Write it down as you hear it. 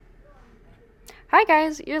Hi,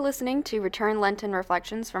 guys. You're listening to Return Lenten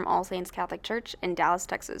Reflections from All Saints Catholic Church in Dallas,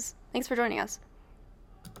 Texas. Thanks for joining us.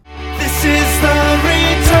 This is the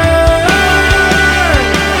return.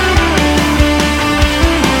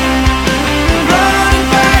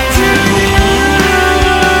 Running back to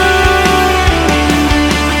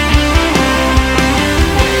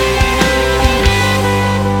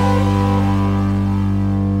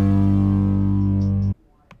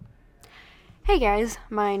Hey, guys.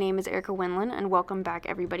 My name is Erica Winland, and welcome back,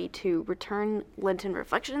 everybody, to Return Lenten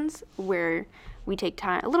Reflections, where we take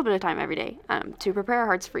a little bit of time every day to prepare our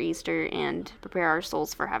hearts for Easter and prepare our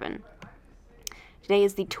souls for heaven. Today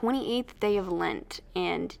is the 28th day of Lent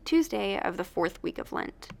and Tuesday of the 4th week of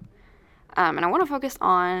Lent. And I want to focus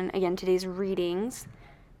on, again, today's readings.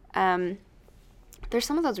 There's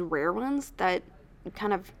some of those rare ones that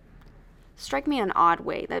kind of strike me in an odd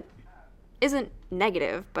way that isn't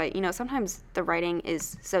negative, but, sometimes the writing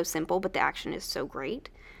is so simple, but the action is so great.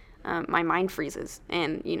 My mind freezes,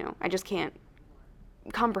 and, I just can't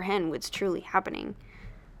comprehend what's truly happening.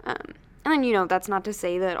 And then, that's not to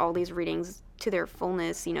say that all these readings to their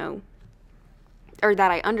fullness, or that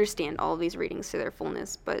I understand all of these readings to their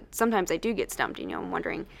fullness, but sometimes I do get stumped, I'm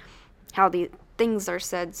wondering how the things are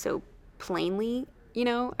said so plainly,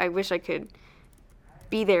 I wish I could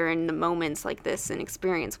be there in the moments like this and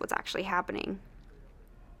experience what's actually happening.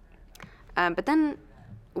 But then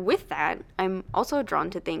with that, I'm also drawn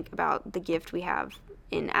to think about the gift we have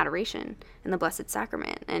in adoration and the Blessed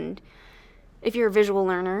Sacrament. And if you're a visual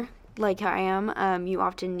learner like I am, you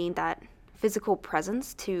often need that physical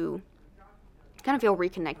presence to kind of feel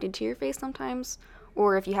reconnected to your faith sometimes.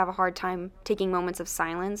 Or if you have a hard time taking moments of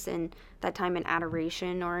silence, and that time in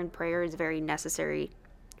adoration or in prayer is very necessary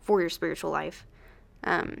for your spiritual life.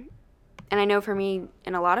 And I know for me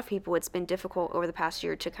and a lot of people, it's been difficult over the past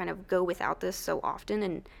year to kind of go without this so often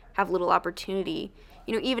and have little opportunity.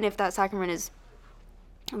 Even if that sacrament is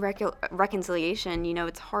reconciliation,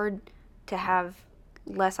 it's hard to have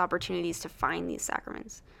less opportunities to find these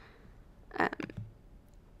sacraments.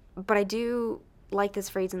 But I do like this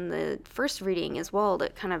phrase in the first reading as well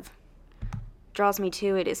that kind of draws me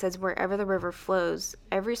to it. It says, "Wherever the river flows,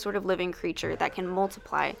 every sort of living creature that can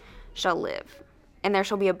multiply shall live, and there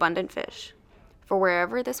shall be abundant fish. For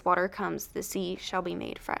wherever this water comes, the sea shall be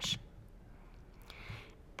made fresh."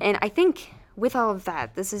 And I think with all of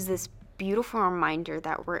that, this is this beautiful reminder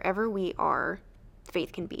that wherever we are,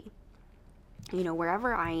 faith can be.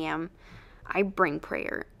 Wherever I am, I bring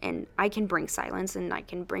prayer, and I can bring silence, and I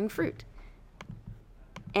can bring fruit.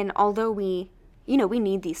 And although we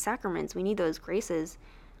need these sacraments, we need those graces,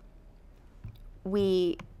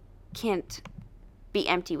 we can't be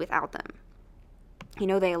empty without them.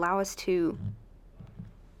 They allow us to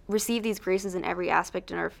receive these graces in every aspect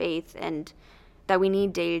in our faith and that we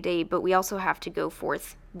need day to day, but we also have to go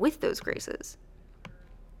forth with those graces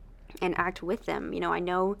and act with them. I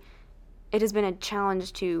know it has been a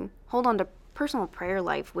challenge to hold on to personal prayer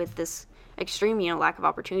life with this extreme, lack of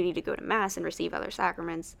opportunity to go to Mass and receive other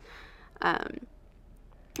sacraments. And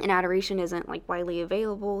adoration isn't widely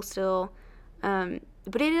available still. But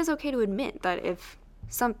it is okay to admit that if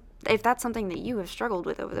that's something that you have struggled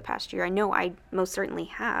with over the past year, I know I most certainly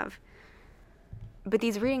have. But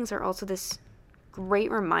these readings are also this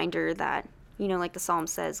great reminder that, like the Psalm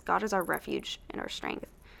says, God is our refuge and our strength.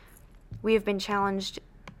 We have been challenged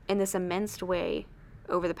in this immense way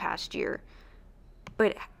over the past year.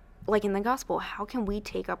 But like in the gospel, how can we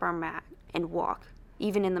take up our mat and walk,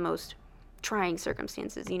 even in the most trying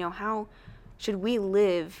circumstances? How should we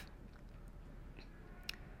live,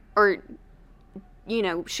 or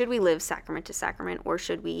should we live sacrament to sacrament, or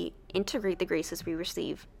should we integrate the graces we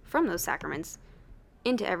receive from those sacraments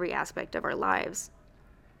into every aspect of our lives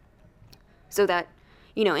so that,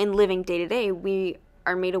 in living day to day, we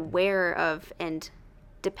are made aware of and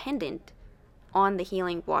dependent on the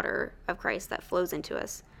healing water of Christ that flows into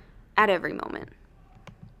us at every moment.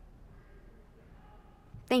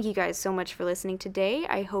 Thank you guys so much for listening today.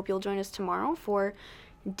 I hope you'll join us tomorrow for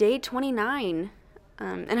day 29.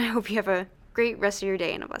 And I hope you have a great rest of your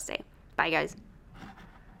day and a blessed day. Bye, guys.